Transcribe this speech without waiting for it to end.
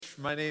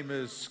My name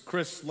is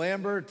Chris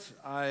Lambert.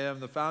 I am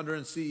the founder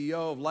and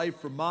CEO of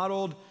Life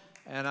Remodeled,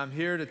 and I'm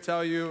here to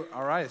tell you,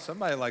 all right,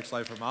 somebody likes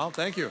Life Remodeled,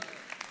 thank you.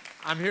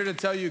 I'm here to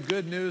tell you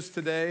good news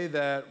today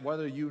that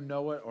whether you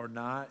know it or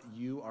not,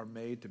 you are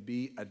made to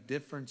be a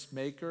difference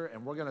maker,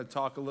 and we're going to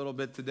talk a little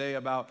bit today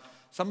about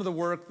some of the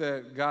work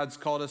that God's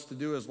called us to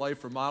do as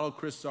Life Remodeled.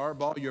 Chris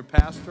Zarbal, your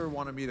pastor,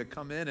 wanted me to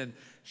come in and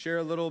share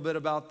a little bit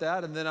about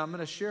that, and then I'm going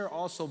to share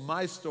also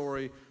my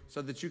story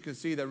so that you can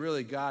see that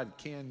really God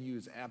can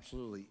use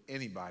absolutely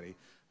anybody.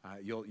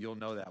 You'll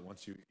know that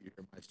once you hear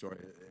my story.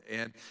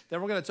 And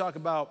then we're going to talk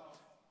about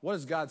what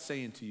is God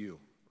saying to you,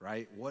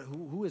 right?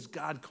 Who is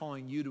God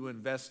calling you to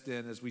invest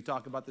in as we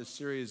talk about this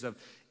series of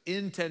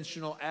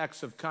intentional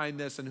acts of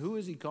kindness, and who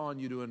is he calling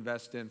you to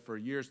invest in for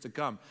years to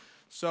come?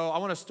 So I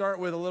want to start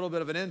with a little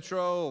bit of an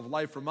intro of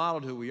Life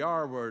Remodeled, who we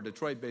are. We're a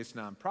Detroit-based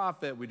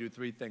nonprofit. We do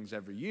three things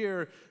every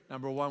year.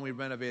 Number one, we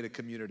renovate a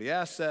community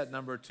asset.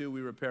 Number two,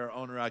 we repair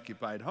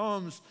owner-occupied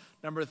homes.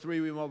 Number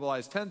three, we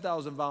mobilize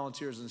 10,000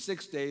 volunteers in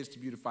 6 days to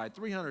beautify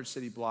 300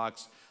 city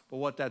blocks. But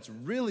what that's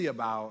really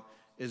about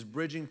is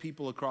bridging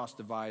people across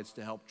divides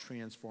to help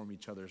transform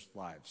each other's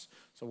lives.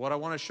 So what I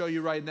want to show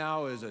you right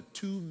now is a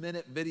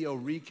 2-minute video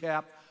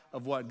recap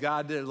of what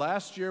God did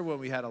last year when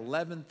we had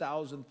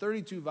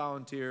 11,032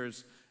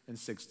 volunteers in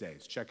 6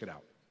 days. Check it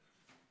out.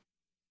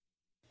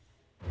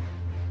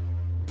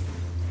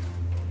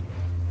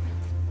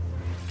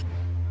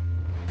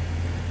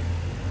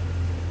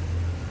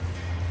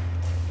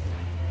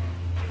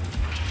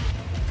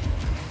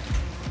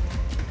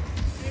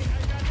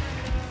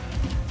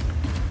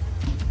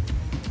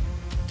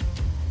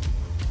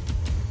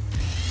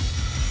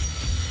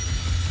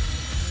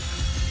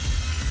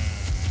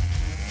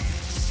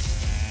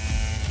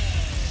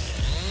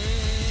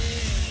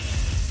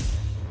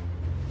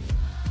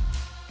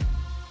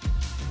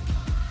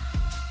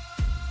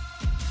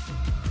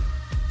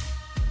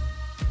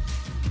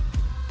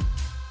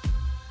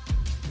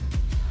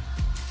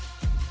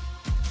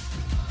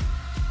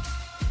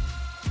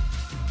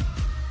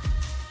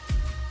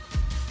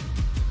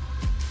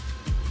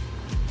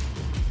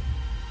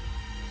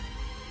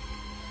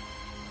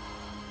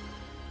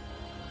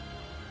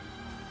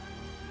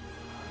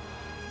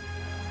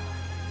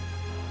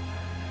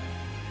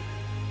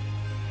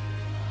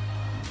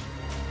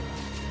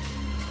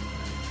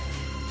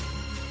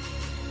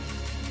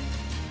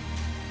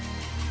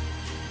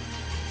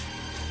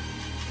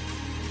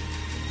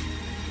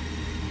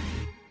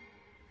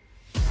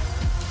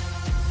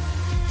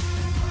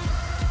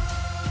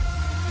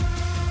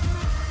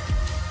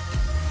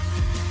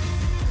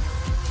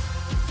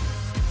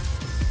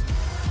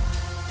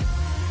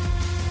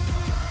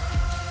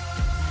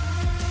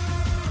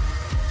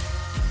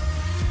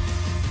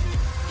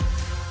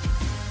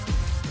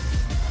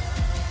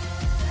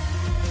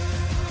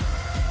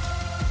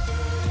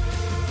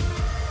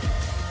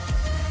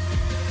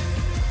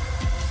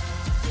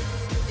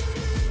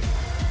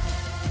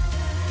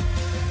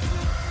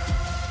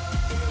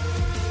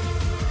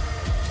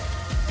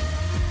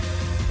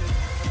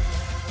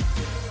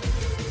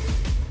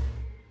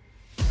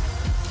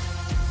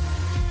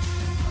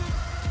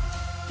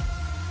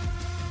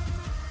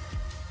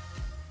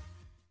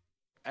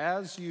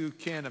 As you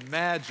can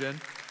imagine,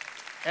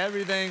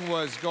 everything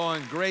was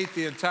going great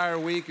the entire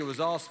week. It was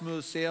all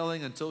smooth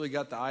sailing until we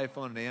got the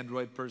iPhone and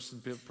Android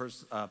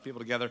people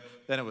together.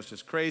 Then it was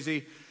just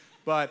crazy.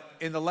 But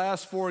in the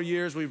last 4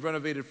 years, we've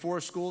renovated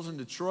 4 schools in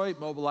Detroit,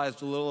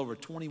 mobilized a little over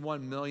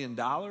 $21 million.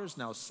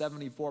 Now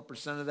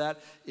 74% of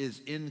that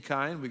is in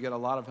kind. We get a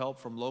lot of help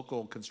from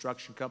local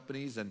construction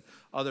companies and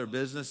other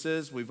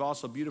businesses. We've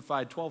also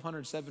beautified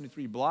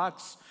 1,273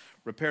 blocks,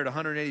 repaired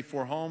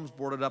 184 homes,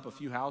 boarded up a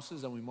few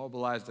houses, and we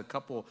mobilized a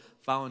couple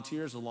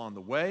volunteers along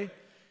the way.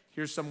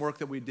 Here's some work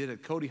that we did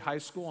at Cody High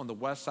School on the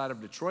west side of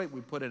Detroit.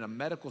 We put in a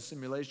medical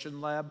simulation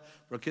lab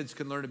where kids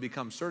can learn to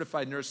become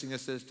certified nursing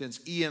assistants,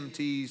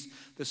 EMTs.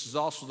 This is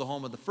also the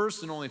home of the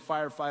first and only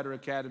firefighter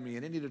academy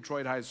in any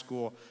Detroit high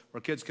school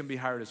where kids can be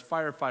hired as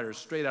firefighters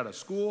straight out of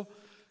school.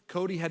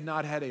 Cody had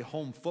not had a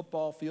home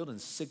football field in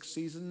 6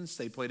 seasons.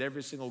 They played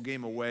every single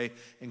game away,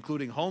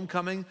 including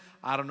homecoming.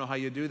 I don't know how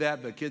you do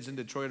that, but kids in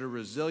Detroit are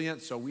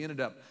resilient, so we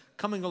ended up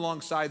coming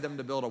alongside them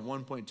to build a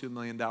 $1.2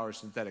 million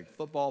synthetic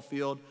football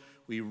field.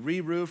 We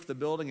re-roofed the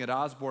building at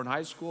Osborne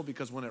High School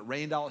because when it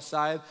rained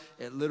outside,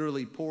 it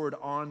literally poured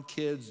on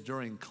kids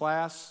during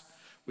class.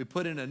 We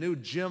put in a new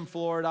gym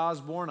floor at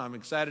Osborne. I'm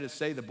excited to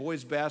say the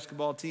boys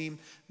basketball team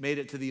made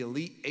it to the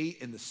Elite 8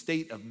 in the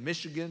state of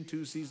Michigan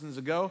 2 seasons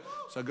ago.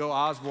 So go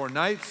Osborne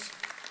Knights.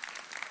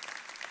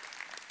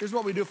 Here's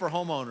what we do for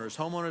homeowners.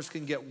 Homeowners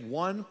can get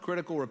 1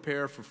 critical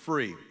repair for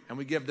free, and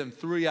we give them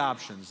 3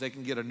 options. They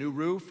can get a new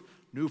roof,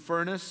 new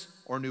furnace,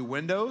 or new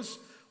windows.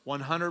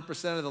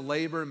 100% of the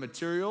labor and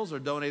materials are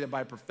donated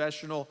by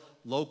professional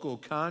local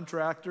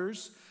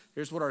contractors.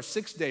 Here's what our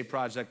 6-day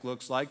project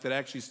looks like that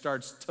actually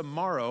starts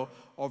tomorrow.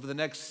 Over the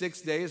next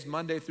 6 days,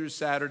 Monday through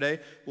Saturday,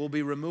 we'll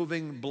be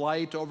removing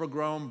blight,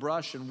 overgrown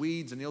brush and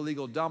weeds and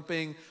illegal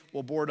dumping.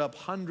 We'll board up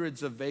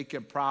hundreds of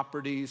vacant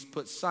properties,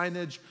 put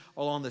signage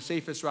along the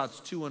safest routes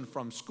to and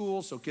from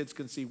school so kids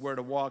can see where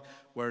to walk,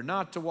 where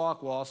not to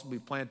walk. We'll also be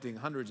planting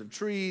hundreds of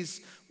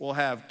trees. We'll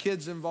have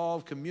kids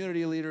involved,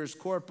 community leaders,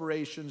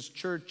 corporations,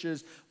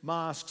 churches,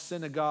 mosques,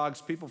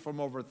 synagogues, people from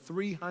over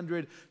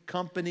 300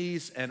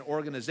 companies and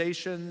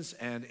organizations.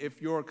 And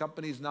if your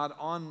company's not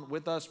on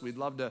with us, we'd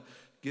love to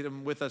get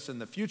them with us in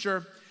the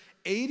future.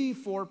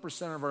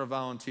 84% of our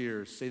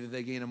volunteers say that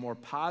they gain a more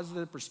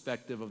positive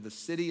perspective of the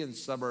city and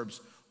suburbs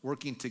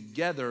working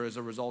together as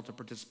a result of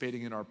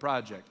participating in our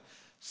project.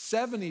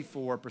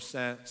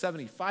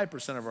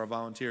 75% of our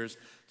volunteers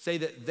say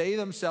that they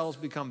themselves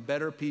become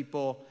better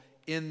people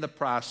in the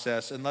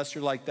process, unless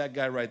you're like that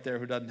guy right there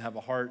who doesn't have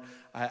a heart.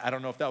 I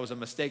don't know if that was a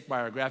mistake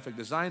by our graphic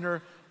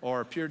designer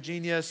or pure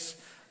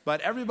genius, but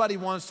everybody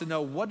wants to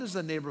know, what does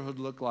the neighborhood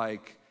look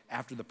like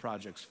after the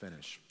project's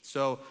finished?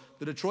 So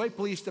the Detroit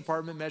Police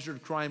Department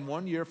measured crime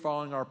 1 year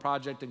following our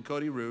project in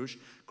Cody Rouge.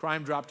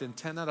 Crime dropped in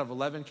 10 out of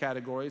 11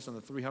 categories on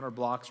the 300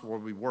 blocks where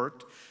we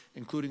worked,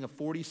 including a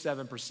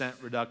 47%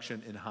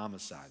 reduction in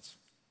homicides.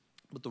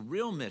 But the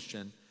real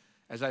mission,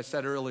 as I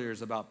said earlier,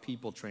 is about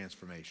people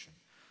transformation.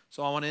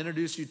 So I want to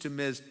introduce you to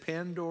Ms.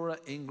 Pandora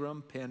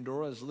Ingram.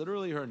 Pandora is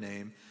literally her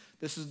name.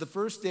 This is the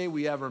first day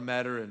we ever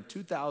met her in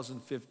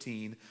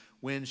 2015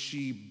 when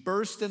she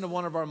burst into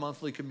one of our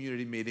monthly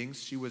community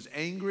meetings. She was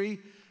angry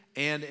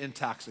and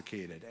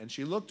intoxicated. And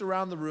she looked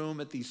around the room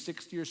at these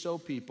 60 or so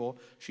people.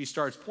 She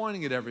starts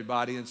pointing at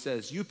everybody and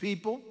says, "You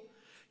people,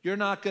 you're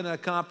not going to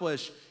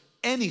accomplish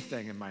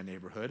anything in my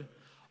neighborhood.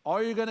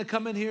 All you're going to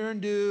come in here and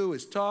do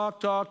is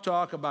talk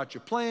about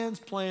your plans.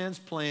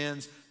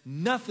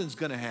 Nothing's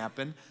going to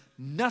happen.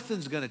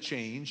 Nothing's going to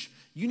change.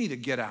 You need to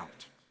get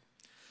out."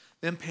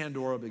 Then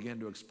Pandora began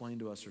to explain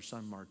to us her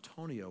son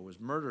Martonio was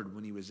murdered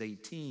when he was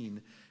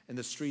 18 in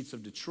the streets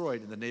of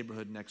Detroit in the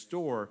neighborhood next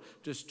door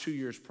just 2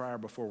 years prior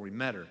before we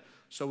met her.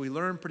 So we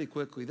learned pretty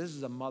quickly this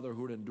is a mother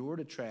who had endured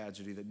a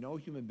tragedy that no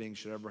human being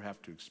should ever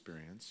have to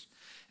experience,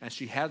 and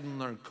she hadn't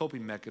learned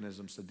coping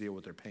mechanisms to deal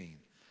with her pain.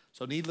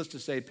 So needless to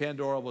say,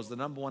 Pandora was the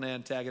number one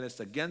antagonist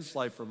against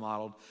Life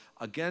Remodeled,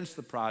 against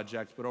the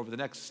project, but over the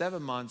next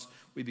 7 months,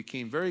 we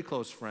became very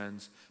close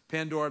friends.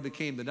 Pandora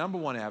became the number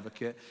one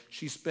advocate.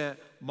 She spent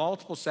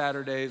multiple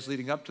Saturdays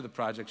leading up to the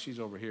project. She's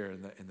over here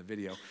in the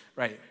video.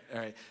 Right, all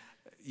right.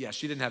 Yeah,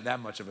 she didn't have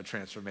that much of a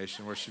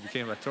transformation where she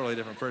became a totally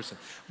different person.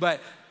 But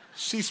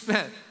she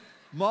spent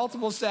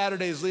multiple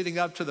Saturdays leading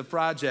up to the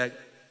project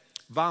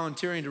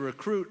volunteering to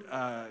recruit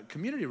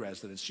community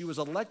residents. She was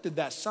elected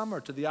that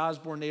summer to the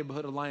Osborne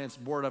Neighborhood Alliance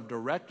Board of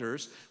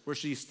Directors, where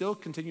she still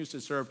continues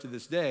to serve to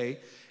this day.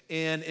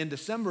 And in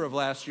December of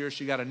last year,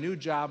 she got a new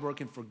job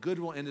working for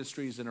Goodwill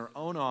Industries in her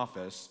own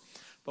office.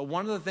 But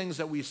one of the things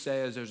that we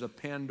say is there's a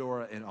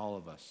Pandora in all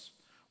of us.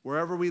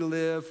 Wherever we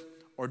live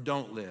or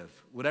don't live,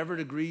 whatever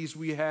degrees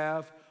we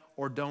have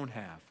or don't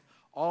have,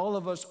 all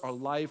of us are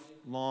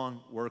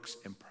lifelong works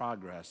in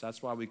progress.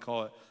 That's why we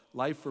call it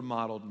Life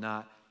Remodeled,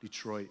 not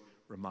Detroit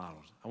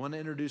Remodeled. I want to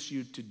introduce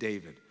you to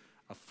David,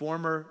 a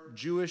former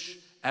Jewish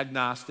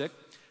agnostic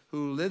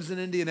who lives in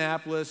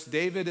Indianapolis.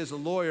 David is a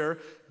lawyer.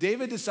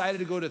 David decided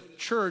to go to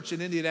church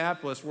in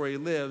Indianapolis where he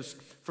lives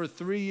for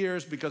 3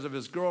 years because of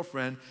his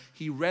girlfriend.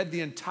 He read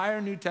the entire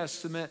New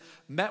Testament,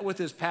 met with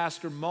his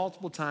pastor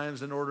multiple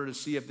times in order to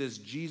see if this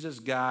Jesus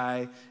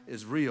guy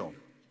is real.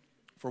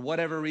 For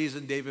whatever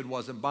reason, David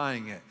wasn't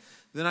buying it.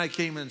 Then I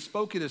came and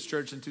spoke at his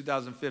church in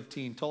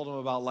 2015, told him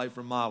about Life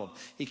Remodeled.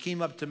 He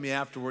came up to me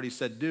afterward. He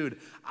said, "Dude,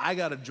 I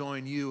got to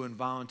join you and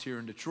volunteer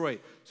in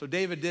Detroit." So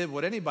David did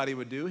what anybody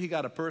would do. He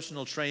got a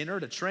personal trainer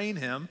to train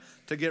him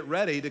to get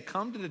ready to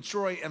come to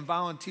Detroit and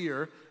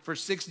volunteer for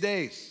 6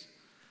 days.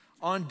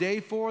 On day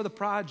 4 of the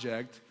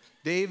project,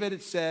 David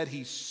had said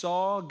he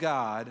saw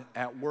God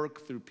at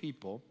work through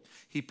people.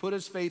 He put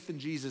his faith in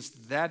Jesus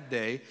that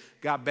day,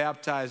 got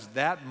baptized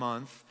that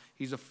month.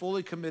 He's a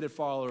fully committed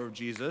follower of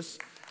Jesus.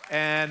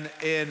 And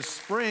in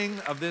spring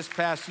of this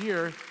past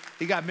year,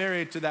 he got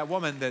married to that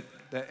woman that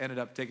ended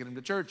up taking him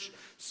to church.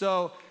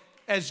 So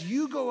as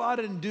you go out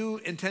and do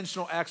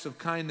intentional acts of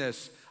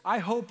kindness, I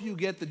hope you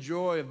get the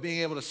joy of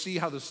being able to see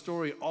how the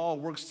story all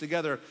works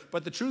together.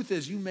 But the truth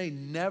is, you may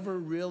never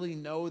really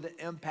know the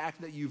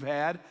impact that you've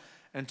had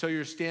until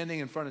you're standing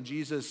in front of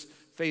Jesus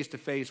face to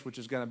face, which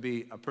is going to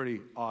be a pretty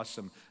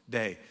awesome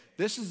day.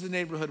 This is the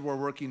neighborhood we're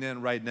working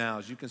in right now.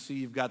 As you can see,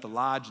 you've got the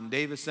Lodge in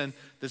Davison.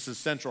 This is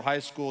Central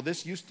High School.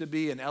 This used to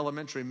be an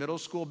elementary middle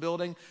school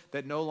building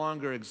that no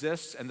longer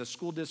exists, and the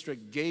school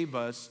district gave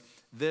us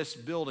this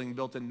building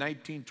built in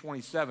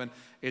 1927.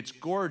 It's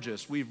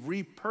gorgeous. We've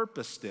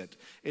repurposed it.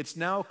 It's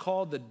now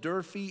called the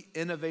Durfee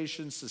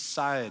Innovation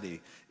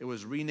Society. It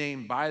was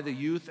renamed by the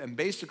youth, and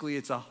basically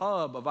it's a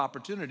hub of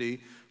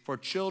opportunity for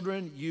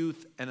children,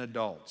 youth, and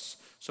adults.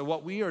 So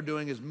what we are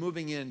doing is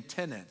moving in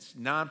tenants,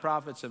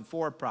 nonprofits and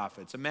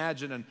for-profits.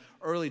 Imagine an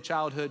early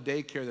childhood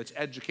daycare that's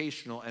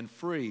educational and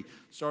free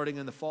starting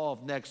in the fall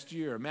of next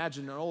year.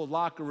 Imagine an old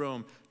locker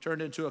room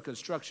turned into a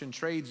construction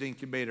trades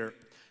incubator.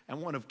 And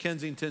one of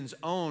Kensington's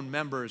own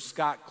members,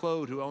 Scott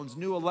Clode, who owns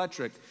New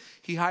Electric,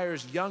 he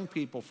hires young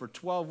people for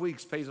 12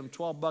 weeks, pays them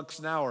 $12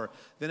 an hour.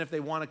 Then if they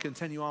want to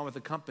continue on with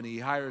the company, he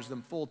hires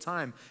them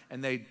full-time,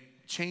 and they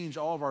change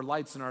all of our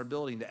lights in our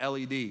building to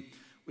LED.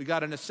 We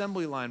got an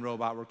assembly line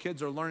robot where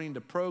kids are learning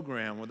to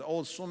program, with the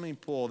old swimming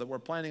pool that we're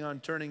planning on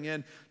turning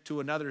into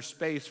another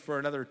space for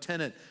another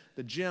tenant.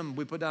 The gym,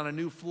 we put down a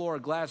new floor,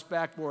 glass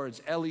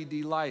backboards,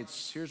 LED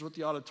lights. Here's what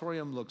the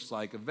auditorium looks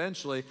like.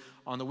 Eventually,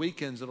 on the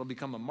weekends, it'll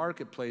become a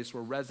marketplace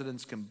where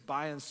residents can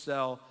buy and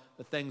sell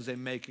the things they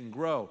make and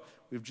grow.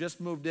 We've just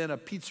moved in a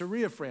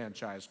pizzeria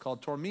franchise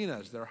called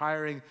Tormina's. They're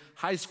hiring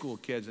high school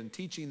kids and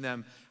teaching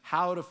them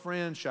how to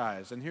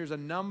franchise. And here's a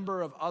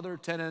number of other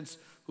tenants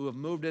who have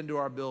moved into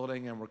our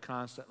building, and we're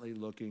constantly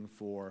looking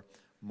for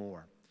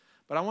more.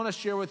 But I want to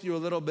share with you a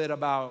little bit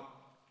about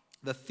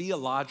the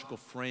theological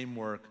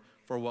framework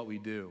for what we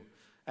do.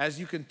 As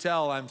you can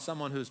tell, I'm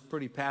someone who's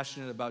pretty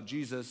passionate about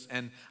Jesus,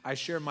 and I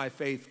share my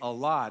faith a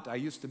lot. I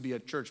used to be a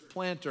church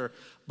planter,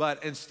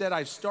 but instead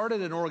I've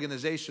started an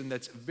organization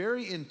that's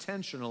very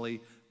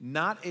intentionally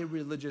not a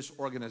religious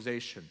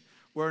organization.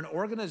 We're an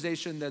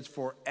organization that's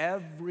for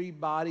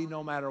everybody,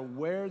 no matter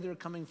where they're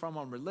coming from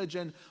on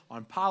religion,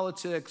 on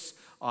politics,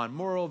 on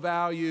moral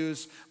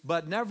values.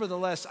 But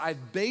nevertheless, I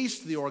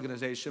based the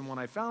organization, when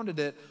I founded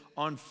it,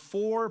 on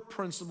 4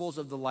 principles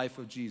of the life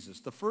of Jesus.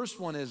 The first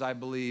one is, I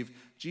believe,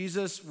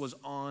 Jesus was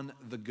on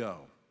the go.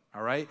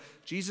 All right?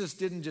 Jesus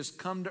didn't just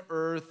come to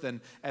earth and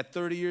at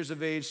 30 years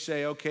of age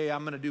say, okay,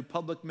 I'm going to do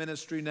public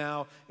ministry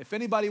now. If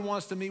anybody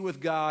wants to meet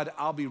with God,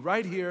 I'll be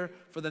right here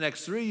for the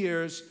next 3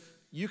 years.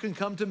 You can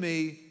come to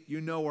me.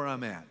 You know where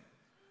I'm at.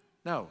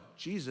 No,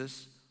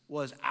 Jesus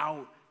was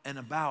out and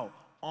about,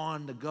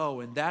 on the go.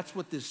 And that's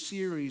what this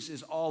series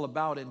is all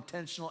about,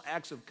 intentional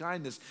acts of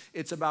kindness.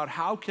 It's about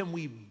how can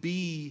we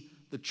be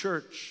the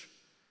church.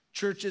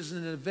 Church isn't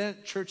an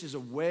event. Church is a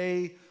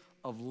way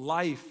of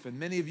life. And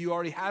many of you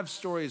already have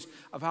stories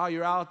of how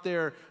you're out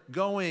there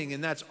going,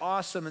 and that's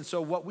awesome. And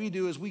so what we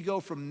do is we go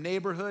from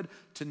neighborhood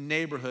to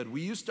neighborhood. We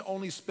used to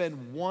only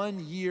spend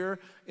 1 year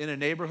in a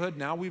neighborhood.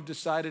 Now we've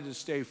decided to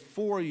stay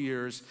 4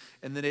 years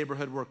in the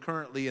neighborhood we're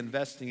currently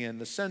investing in,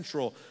 the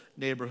central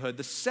neighborhood.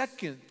 The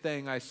second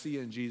thing I see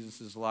in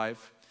Jesus'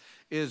 life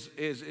is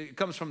it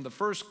comes from the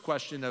first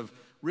question of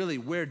really,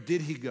 where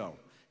did he go?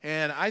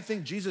 And I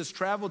think Jesus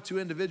traveled to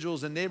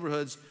individuals and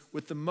neighborhoods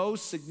with the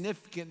most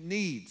significant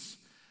needs.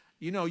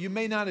 You know, you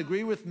may not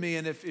agree with me,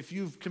 and if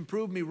you can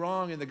prove me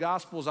wrong in the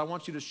Gospels, I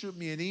want you to shoot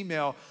me an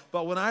email.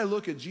 But when I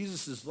look at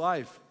Jesus'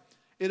 life,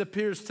 it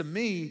appears to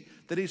me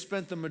that he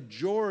spent the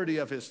majority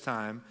of his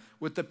time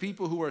with the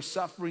people who are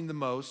suffering the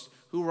most,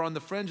 who were on the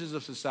fringes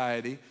of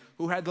society,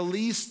 who had the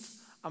least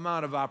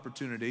amount of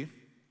opportunity.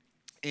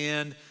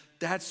 And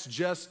that's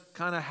just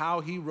kind of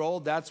how he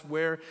rolled. That's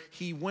where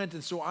he went.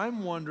 And so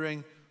I'm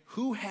wondering,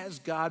 who has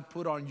God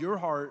put on your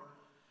heart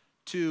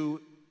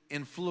to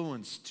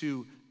influence,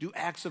 to do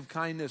acts of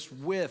kindness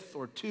with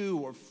or to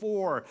or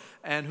for?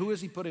 And who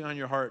is he putting on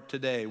your heart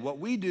today? What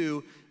we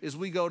do is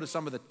we go to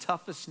some of the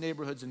toughest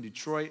neighborhoods in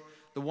Detroit,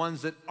 the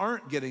ones that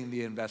aren't getting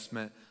the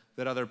investment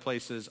that other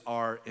places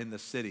are in the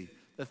city.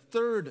 The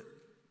third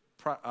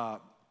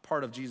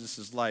part of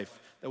Jesus' life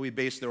that we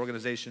base the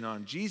organization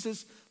on,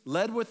 Jesus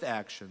led with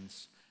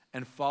actions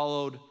and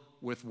followed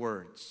with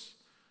words.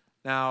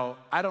 Now,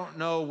 I don't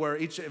know where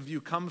each of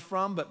you come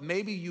from, but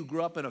maybe you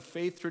grew up in a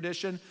faith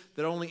tradition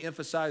that only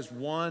emphasized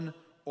one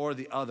or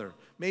the other.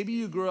 Maybe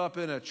you grew up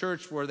in a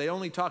church where they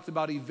only talked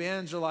about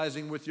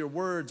evangelizing with your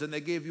words, and they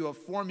gave you a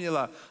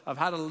formula of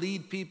how to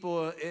lead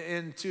people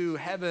into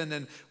heaven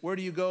and where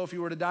do you go if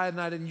you were to die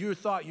tonight, and you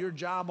thought your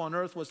job on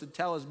earth was to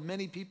tell as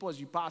many people as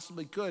you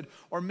possibly could.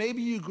 Or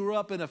maybe you grew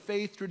up in a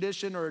faith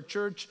tradition or a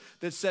church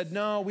that said,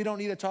 no, we don't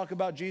need to talk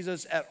about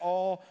Jesus at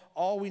all.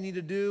 All we need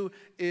to do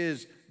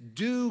is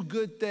do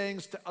good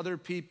things to other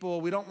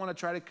people. We don't want to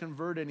try to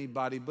convert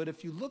anybody. But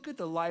if you look at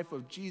the life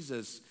of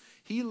Jesus,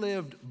 he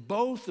lived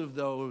both of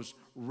those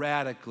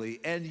radically,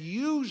 and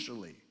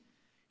usually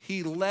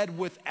he led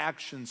with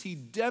actions. He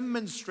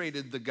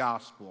demonstrated the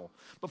gospel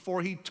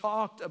before he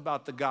talked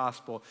about the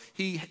gospel.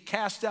 He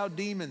cast out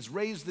demons,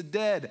 raised the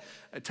dead,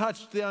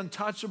 touched the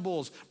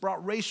untouchables,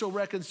 brought racial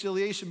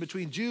reconciliation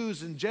between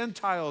Jews and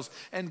Gentiles,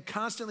 and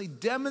constantly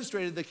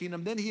demonstrated the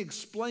kingdom. Then he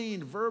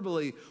explained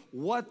verbally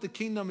what the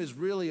kingdom is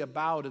really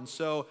about. And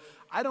so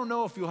I don't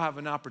know if you'll have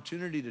an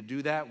opportunity to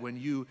do that when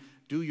you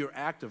do your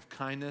act of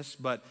kindness,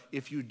 but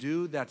if you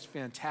do, that's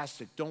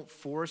fantastic. Don't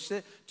force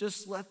it.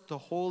 Just let the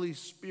Holy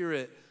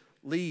Spirit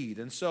lead.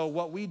 And so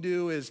what we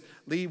do is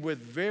lead with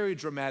very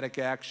dramatic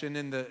action.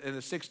 In the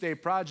 6-day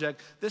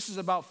project, this is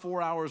about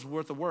 4 hours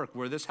worth of work,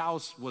 where this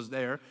house was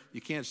there,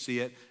 you can't see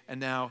it, and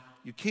now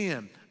you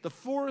can. The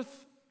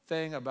fourth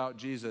thing about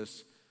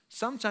Jesus,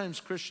 sometimes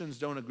Christians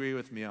don't agree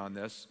with me on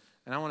this,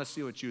 and I want to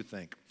see what you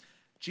think.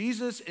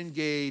 Jesus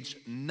engaged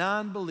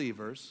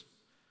non-believers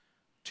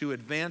to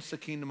advance the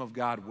kingdom of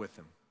God with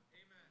him.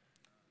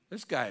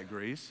 This guy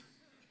agrees.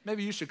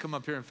 Maybe you should come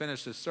up here and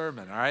finish this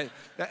sermon, all right?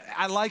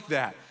 I like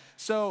that.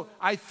 So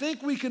I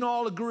think we can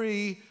all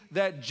agree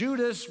that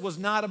Judas was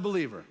not a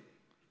believer.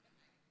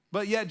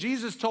 But yet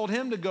Jesus told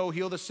him to go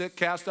heal the sick,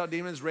 cast out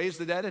demons, raise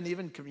the dead, and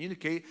even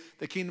communicate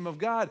the kingdom of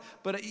God.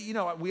 But,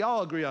 we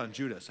all agree on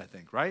Judas, I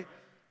think, right?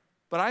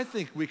 But I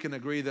think we can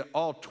agree that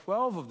all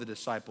 12 of the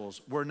disciples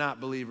were not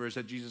believers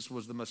that Jesus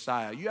was the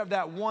Messiah. You have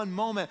that one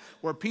moment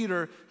where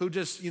Peter, who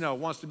just,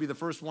 wants to be the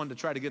first one to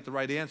try to get the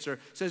right answer,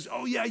 says,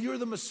 oh yeah, you're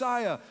the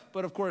Messiah.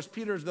 But of course,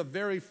 Peter's the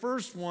very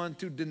first one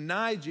to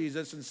deny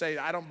Jesus and say,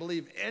 I don't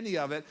believe any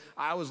of it.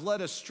 I was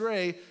led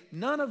astray.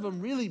 None of them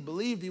really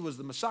believed he was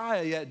the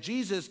Messiah, yet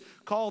Jesus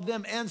called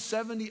them and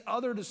 70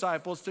 other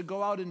disciples to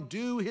go out and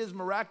do his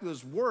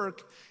miraculous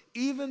work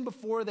even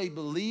before they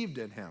believed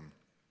in him.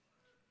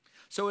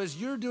 So as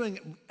you're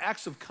doing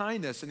acts of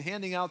kindness and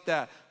handing out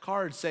that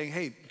card saying,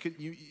 hey,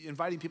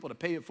 inviting people to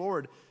pay it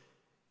forward,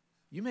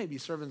 you may be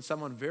serving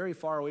someone very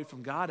far away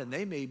from God, and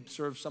they may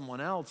serve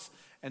someone else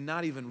and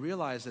not even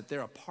realize that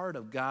they're a part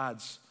of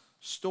God's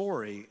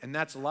story. And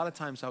that's a lot of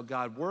times how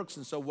God works.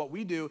 And so what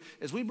we do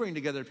is we bring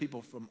together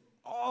people from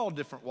all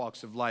different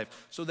walks of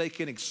life so they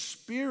can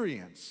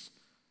experience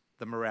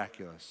the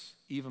miraculous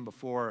even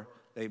before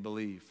they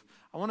believe.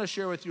 I want to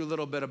share with you a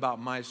little bit about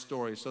my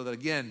story so that,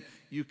 again,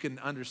 you can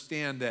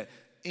understand that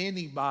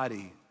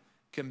anybody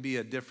can be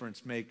a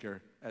difference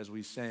maker, as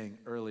we sang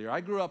earlier. I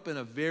grew up in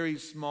a very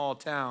small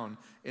town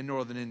in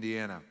northern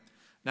Indiana.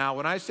 Now,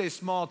 when I say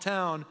small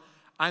town,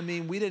 I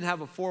mean we didn't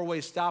have a 4-way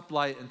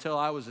stoplight until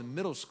I was in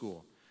middle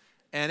school.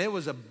 And it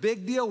was a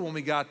big deal when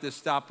we got this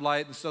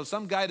stoplight. And so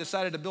some guy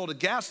decided to build a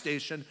gas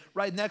station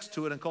right next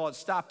to it and call it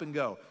Stop and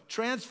Go.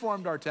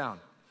 Transformed our town.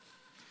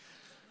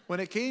 When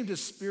it came to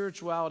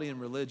spirituality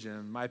and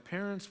religion, my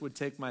parents would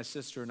take my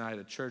sister and I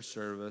to church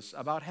service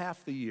about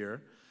half the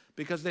year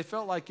because they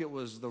felt like it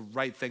was the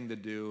right thing to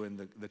do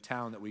in the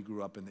town that we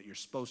grew up in, that you're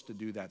supposed to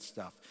do that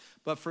stuff.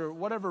 But for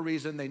whatever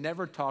reason, they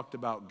never talked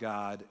about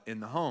God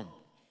in the home.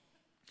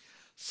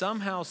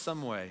 Somehow,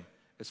 some way,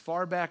 as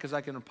far back as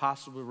I can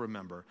possibly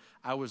remember,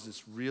 I was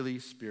this really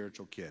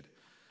spiritual kid.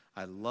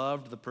 I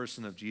loved the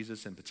person of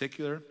Jesus in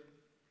particular.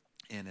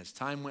 And as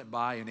time went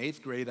by, in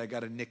 8th grade, I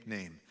got a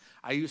nickname.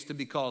 I used to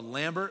be called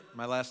Lambert.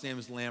 My last name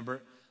is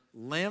Lambert.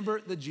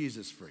 Lambert the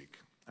Jesus Freak,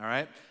 all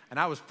right? And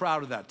I was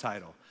proud of that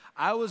title.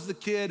 I was the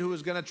kid who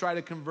was going to try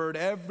to convert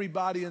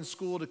everybody in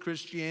school to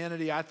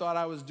Christianity. I thought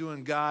I was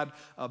doing God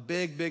a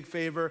big, big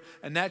favor,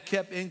 and that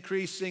kept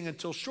increasing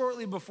until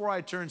shortly before I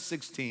turned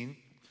 16,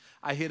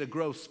 I hit a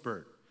growth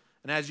spurt.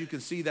 And as you can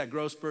see, that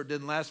growth spurt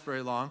didn't last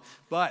very long,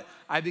 but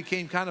I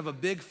became kind of a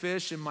big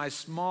fish in my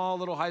small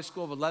little high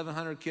school of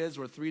 1,100 kids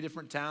where 3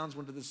 different towns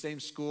went to the same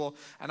school.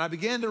 And I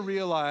began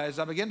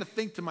to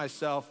think to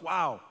myself,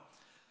 wow,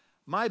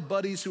 my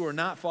buddies who are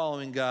not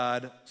following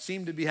God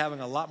seem to be having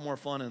a lot more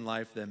fun in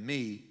life than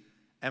me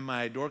and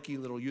my dorky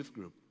little youth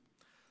group.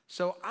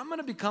 So I'm going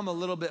to become a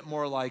little bit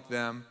more like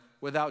them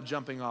without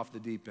jumping off the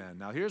deep end.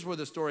 Now, here's where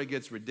the story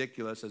gets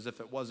ridiculous, as if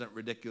it wasn't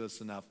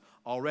ridiculous enough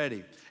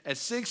already. At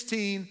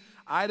 16,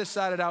 I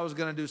decided I was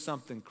going to do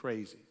something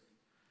crazy.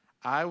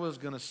 I was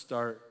going to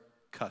start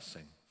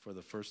cussing for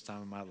the first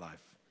time in my life.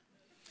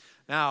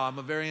 Now, I'm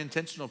a very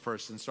intentional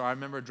person, so I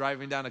remember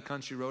driving down a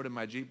country road in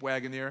my Jeep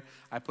Wagoneer.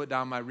 I put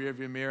down my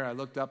rearview mirror, I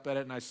looked up at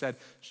it, and I said,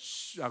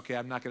 okay,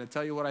 I'm not going to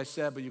tell you what I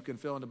said, but you can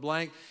fill in the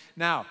blank.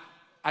 Now,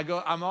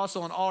 I'm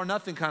also an all or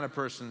nothing kind of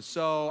person,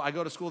 so I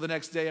go to school the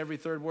next day, every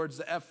third word's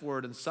the F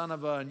word, and son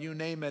of a, and you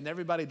name it, and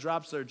everybody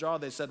drops their jaw.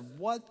 They said,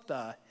 what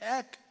the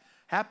heck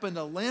happened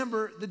to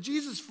Lambert the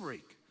Jesus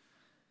Freak?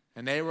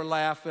 And they were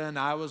laughing,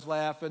 I was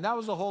laughing. That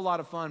was a whole lot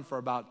of fun for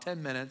about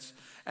 10 minutes,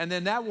 and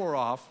then that wore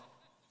off.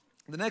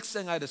 The next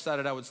thing I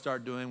decided I would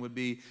start doing would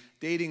be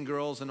dating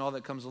girls and all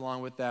that comes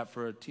along with that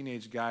for a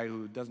teenage guy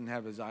who doesn't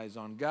have his eyes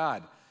on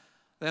God.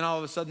 Then all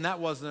of a sudden that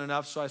wasn't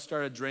enough, so I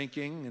started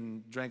drinking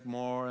and drank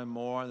more,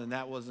 and then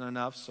that wasn't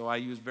enough, so I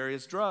used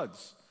various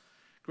drugs.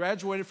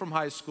 Graduated from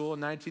high school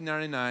in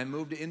 1999,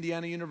 moved to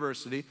Indiana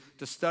University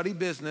to study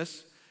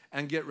business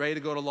and get ready to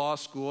go to law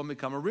school and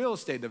become a real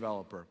estate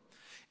developer.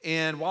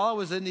 And while I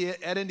was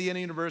at Indiana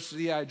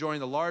University, I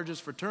joined the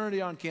largest fraternity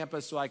on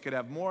campus so I could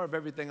have more of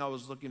everything I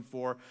was looking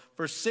for.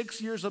 For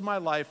 6 years of my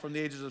life, from the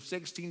ages of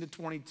 16 to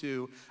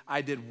 22,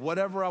 I did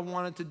whatever I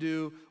wanted to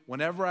do,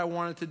 whenever I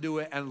wanted to do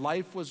it, and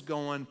life was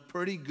going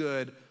pretty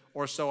good,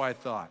 or so I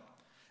thought.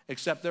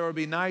 Except there would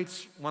be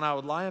nights when I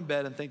would lie in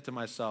bed and think to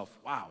myself,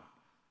 wow,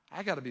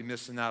 I got to be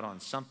missing out on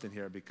something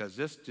here because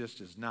this just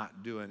is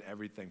not doing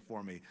everything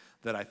for me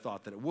that I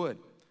thought that it would.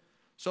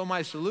 So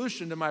my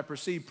solution to my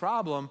perceived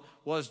problem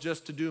was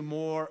just to do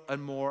more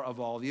and more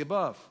of all the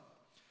above.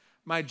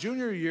 My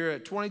junior year,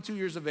 at 22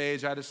 years of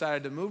age, I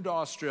decided to move to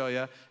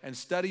Australia and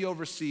study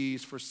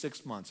overseas for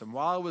 6 months. And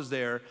while I was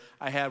there,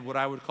 I had what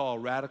I would call a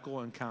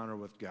radical encounter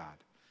with God.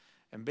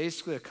 And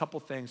basically, a couple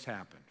things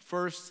happened.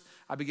 First,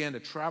 I began to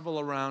travel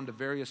around to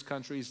various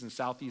countries in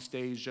Southeast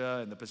Asia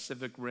and the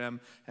Pacific Rim,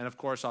 and of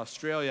course,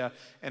 Australia.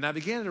 And I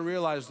began to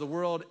realize the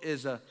world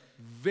is a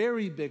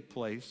very big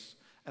place,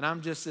 and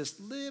I'm just this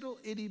little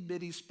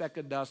itty-bitty speck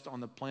of dust on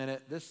the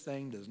planet. This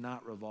thing does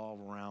not revolve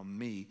around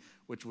me,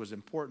 which was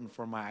important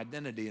for my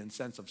identity and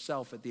sense of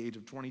self at the age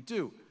of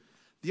 22.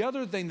 The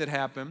other thing that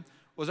happened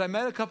was I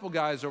met a couple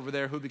guys over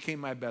there who became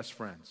my best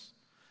friends.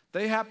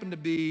 They happened to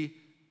be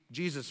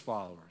Jesus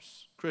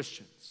followers,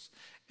 Christians.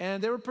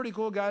 And they were pretty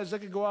cool guys. They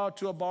could go out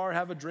to a bar,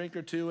 have a drink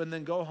or two, and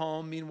then go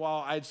home.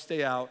 Meanwhile, I'd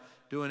stay out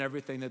doing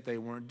everything that they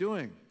weren't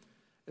doing.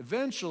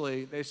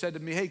 Eventually, they said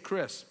to me, "Hey,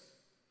 Chris,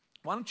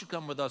 why don't you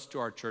come with us to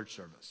our church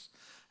service?"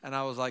 And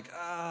I was like,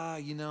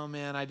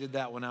 man, I did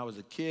that when I was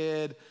a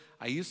kid.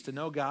 I used to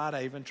know God.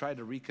 I even tried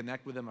to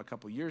reconnect with him a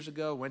couple years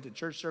ago. Went to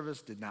church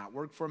service, did not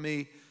work for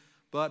me.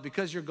 But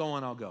because you're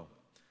going, I'll go.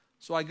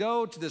 So I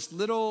go to this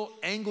little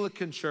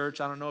Anglican church.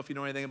 I don't know if you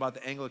know anything about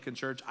the Anglican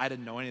church. I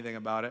didn't know anything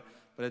about it.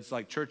 But it's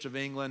like Church of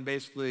England,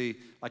 basically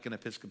like an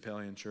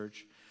Episcopalian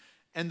church.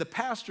 And the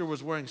pastor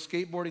was wearing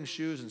skateboarding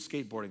shoes and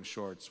skateboarding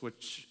shorts,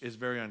 which is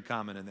very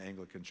uncommon in the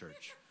Anglican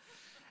church.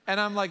 And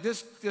I'm like,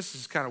 this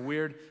is kind of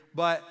weird.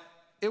 But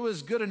it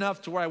was good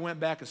enough to where I went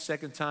back a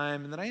second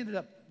time, and then I ended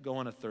up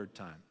going a third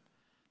time.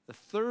 The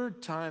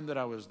third time that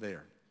I was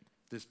there,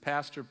 this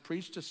pastor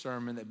preached a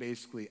sermon that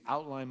basically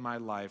outlined my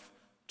life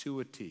to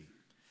a T.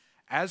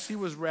 As he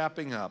was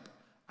wrapping up,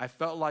 I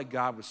felt like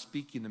God was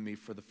speaking to me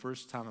for the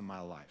first time in my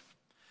life.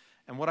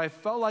 And what I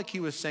felt like he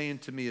was saying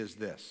to me is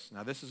this.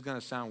 Now, this is going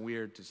to sound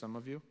weird to some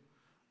of you.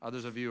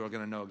 Others of you are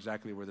going to know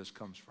exactly where this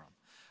comes from.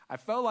 I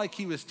felt like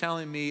he was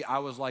telling me I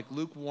was like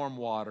lukewarm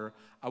water.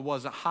 I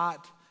wasn't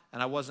hot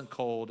and I wasn't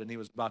cold, and he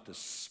was about to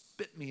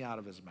spit me out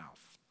of his mouth.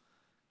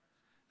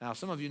 Now,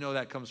 some of you know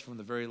that comes from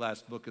the very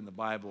last book in the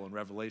Bible, in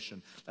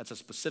Revelation. That's a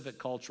specific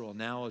cultural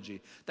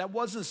analogy. That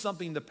wasn't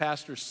something the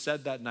pastor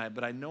said that night,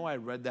 but I know I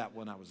read that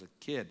when I was a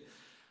kid.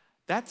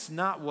 That's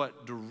not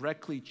what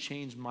directly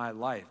changed my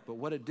life, but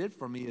what it did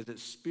for me is it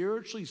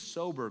spiritually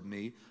sobered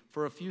me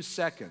for a few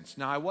seconds.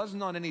 Now, I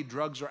wasn't on any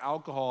drugs or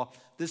alcohol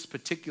this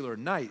particular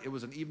night. It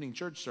was an evening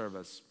church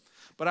service.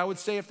 But I would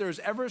say if there's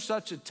ever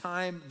such a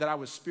time that I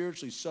was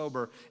spiritually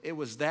sober, it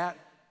was that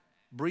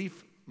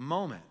brief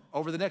moment.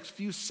 Over the next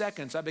few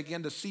seconds, I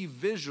began to see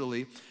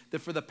visually that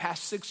for the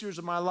past 6 years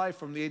of my life,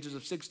 from the ages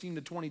of 16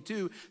 to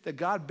 22, that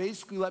God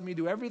basically let me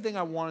do everything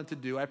I wanted to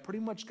do. I pretty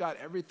much got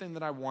everything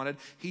that I wanted.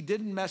 He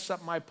didn't mess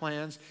up my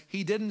plans.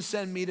 He didn't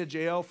send me to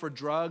jail for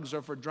drugs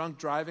or for drunk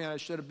driving. I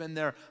should have been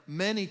there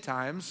many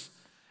times.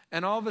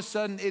 And all of a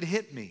sudden, it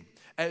hit me.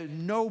 At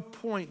no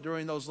point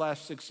during those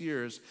last 6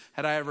 years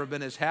had I ever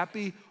been as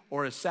happy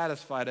or as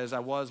satisfied as I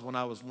was when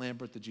I was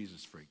Lambert the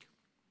Jesus Freak.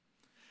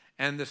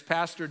 And this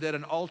pastor did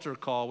an altar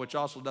call, which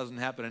also doesn't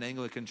happen in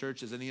Anglican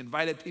churches, and he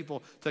invited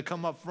people to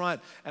come up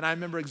front. And I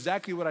remember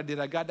exactly what I did.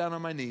 I got down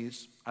on my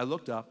knees. I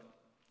looked up.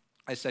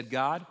 I said,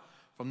 "God,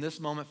 from this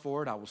moment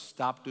forward, I will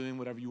stop doing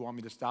whatever you want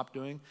me to stop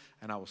doing,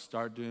 and I will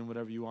start doing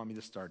whatever you want me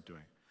to start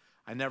doing."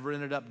 I never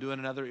ended up doing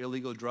another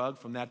illegal drug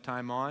from that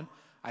time on.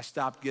 I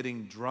stopped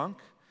getting drunk.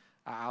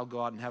 I'll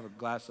go out and have a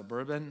glass of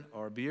bourbon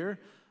or beer,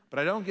 but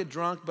I don't get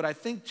drunk. But I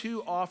think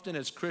too often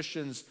as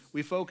Christians,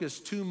 we focus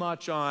too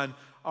much on,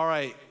 all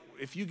right,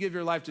 if you give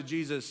your life to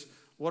Jesus,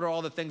 what are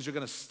all the things you're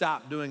going to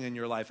stop doing in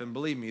your life? And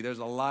believe me, there's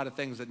a lot of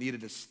things that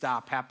needed to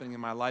stop happening in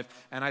my life,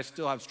 and I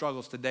still have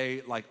struggles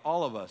today like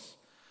all of us.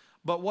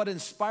 But what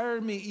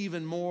inspired me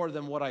even more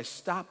than what I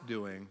stopped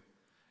doing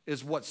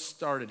is what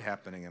started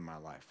happening in my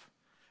life.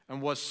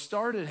 And what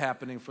started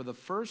happening for the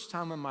first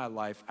time in my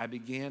life, I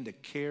began to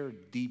care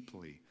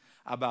deeply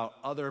about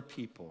other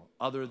people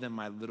other than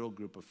my little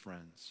group of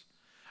friends.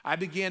 I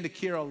began to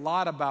care a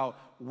lot about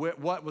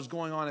what was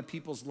going on in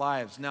people's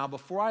lives. Now,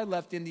 before I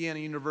left Indiana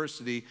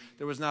University,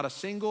 there was not a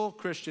single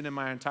Christian in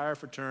my entire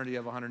fraternity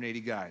of 180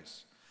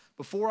 guys.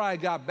 Before I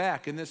got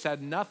back, and this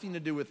had nothing to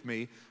do with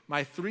me,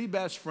 my 3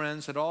 best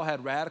friends had all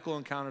had radical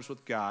encounters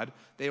with God.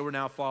 They were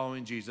now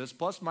following Jesus,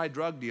 plus my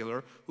drug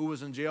dealer, who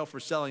was in jail for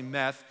selling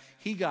meth.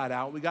 He got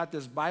out. We got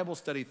this Bible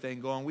study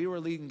thing going. We were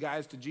leading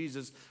guys to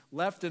Jesus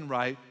left and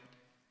right.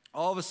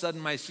 All of a sudden,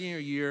 my senior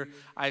year,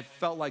 I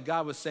felt like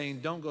God was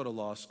saying, don't go to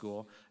law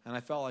school. And I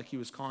felt like he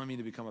was calling me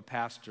to become a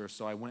pastor,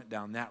 so I went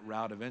down that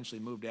route, eventually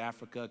moved to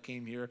Africa,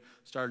 came here,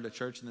 started a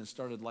church, and then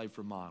started Life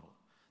Remodeled.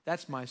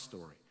 That's my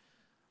story.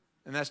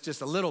 And that's just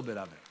a little bit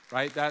of it,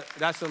 right?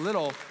 That's a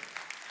little.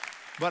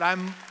 But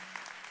I'm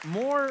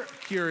more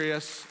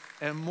curious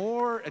and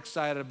more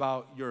excited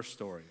about your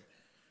story.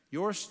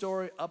 Your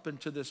story up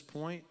until this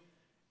point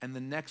and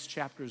the next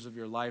chapters of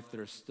your life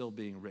that are still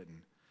being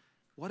written.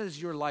 What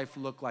does your life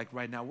look like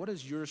right now? What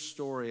is your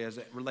story as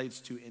it relates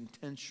to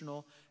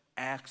intentional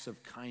acts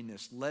of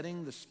kindness,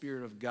 letting the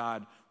Spirit of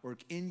God work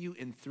in you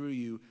and through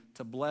you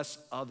to bless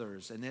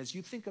others? And as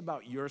you think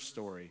about your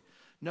story,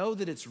 know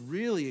that it's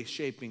really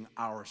shaping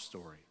our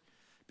story.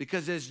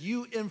 Because as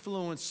you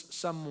influence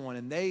someone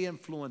and they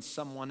influence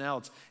someone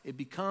else, it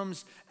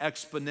becomes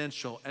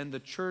exponential, and the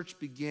church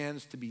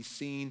begins to be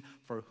seen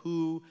for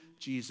who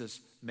Jesus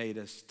made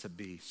us to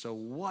be. So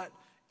what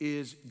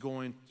is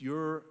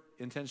your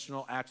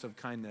intentional acts of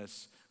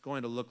kindness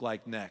going to look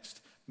like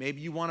next?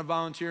 Maybe you want to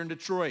volunteer in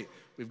Detroit.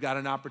 We've got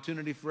an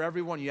opportunity for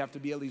everyone. You have to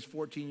be at least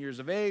 14 years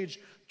of age.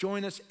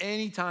 Join us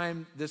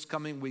anytime this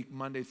coming week,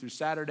 Monday through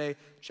Saturday.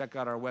 Check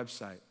out our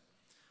website.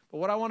 But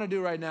what I want to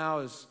do right now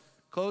is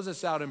close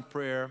us out in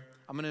prayer.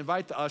 I'm going to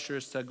invite the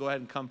ushers to go ahead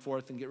and come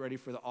forth and get ready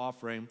for the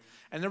offering.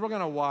 And then we're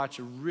going to watch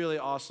a really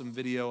awesome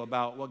video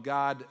about what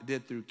God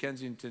did through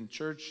Kensington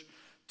Church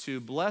to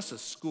bless a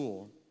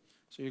school.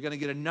 So you're going to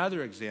get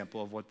another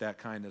example of what that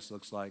kindness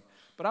looks like.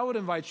 But I would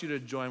invite you to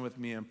join with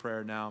me in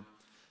prayer now.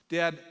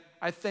 Dad,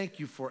 I thank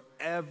you for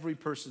every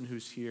person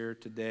who's here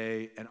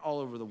today and all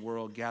over the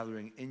world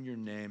gathering in your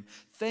name.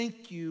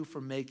 Thank you for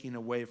making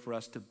a way for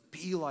us to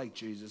be like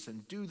Jesus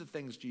and do the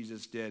things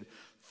Jesus did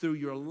through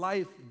your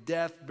life,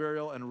 death,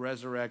 burial, and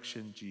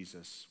resurrection,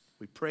 Jesus.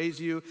 We praise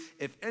you.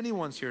 If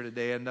anyone's here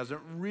today and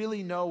doesn't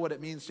really know what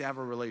it means to have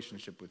a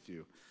relationship with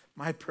you,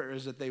 my prayer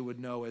is that they would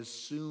know as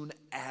soon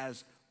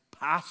as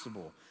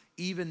possible,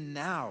 even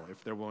now,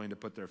 if they're willing to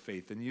put their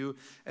faith in you.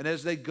 And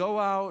as they go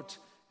out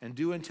and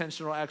do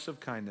intentional acts of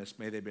kindness,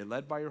 may they be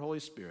led by your Holy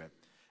Spirit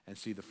and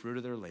see the fruit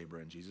of their labor.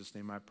 In Jesus'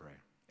 name I pray.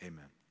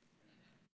 Amen.